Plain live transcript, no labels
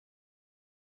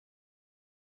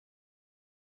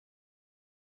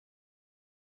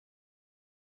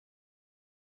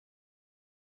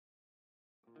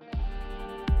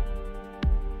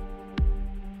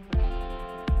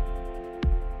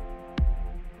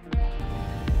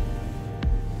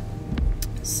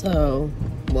So,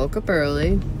 woke up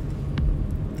early.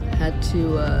 Had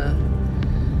to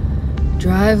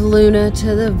drive Lunah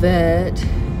to the vet.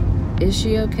 Is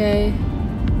she okay?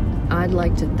 I'd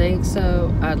like to think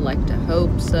so. I'd like to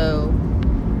hope so.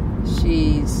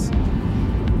 She's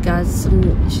got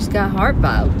heart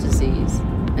valve disease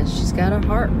and she's got a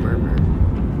heart murmur,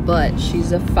 but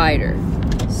she's a fighter.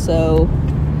 So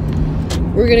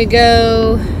we're gonna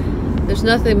go. There's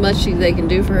nothing much they can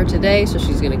do for her today, so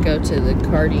she's gonna go to the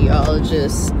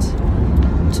cardiologist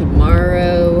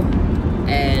tomorrow.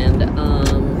 And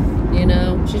you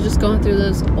know, she's just going through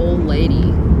those old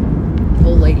lady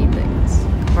things,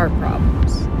 heart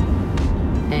problems,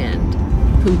 and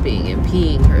pooping and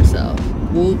peeing herself.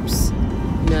 Whoops.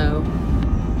 No,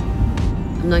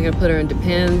 I'm not gonna put her in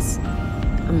depends.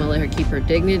 I'm gonna let her keep her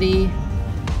dignity,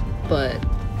 but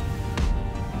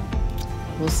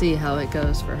we'll see how it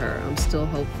goes for her. I'm still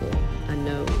hopeful. I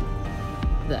know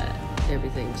that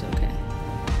everything's okay.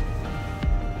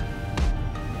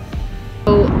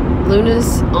 So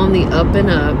Lunah's on the up and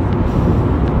up.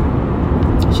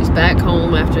 She's back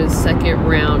home after the second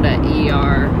round at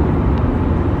ER.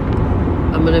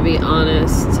 I'm gonna be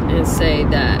honest and say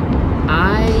that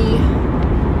I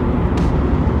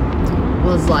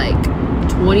was like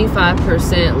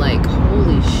 25% like,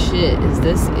 holy shit, is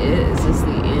this it? Is this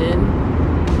the end?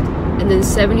 And then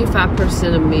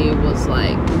 75% of me was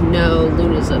like, no,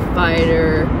 Lunah's a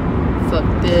fighter. Fuck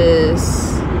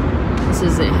this. This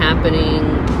isn't happening.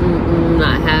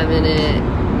 Not having it.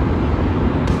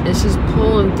 And she's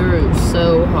pulling through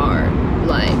so hard.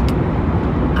 Like,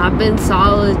 I've been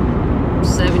solid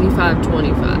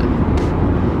 75-25.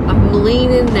 I'm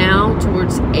leaning now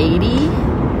towards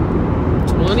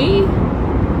 80-20,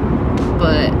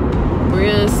 but we're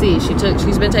gonna see.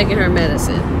 She's been taking her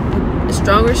medicine. The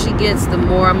stronger she gets, the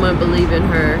more I'm gonna believe in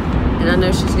her, and I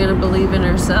know she's gonna believe in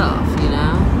herself. You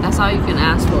know, that's all you can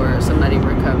ask for. Somebody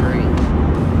recovering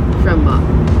from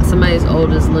somebody as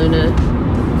old as Lunah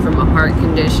from a heart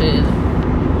condition.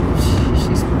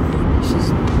 She's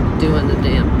doing the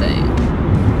damn thing.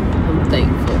 I'm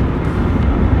thankful.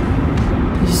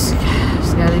 Just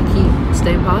gotta keep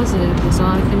staying positive. That's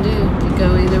all I can do. It could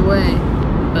go either way,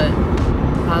 but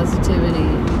positivity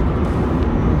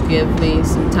will give me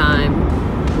some time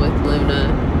with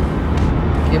Lunah.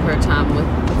 Give her time with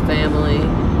the family.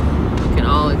 We can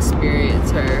all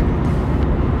experience her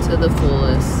to the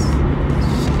fullest.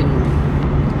 She can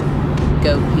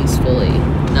go peacefully,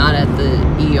 not at the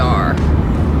ER.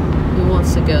 Who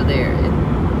wants to go there?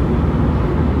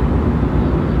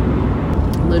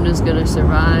 Lunah's gonna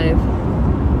survive.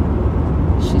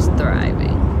 She's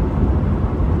thriving.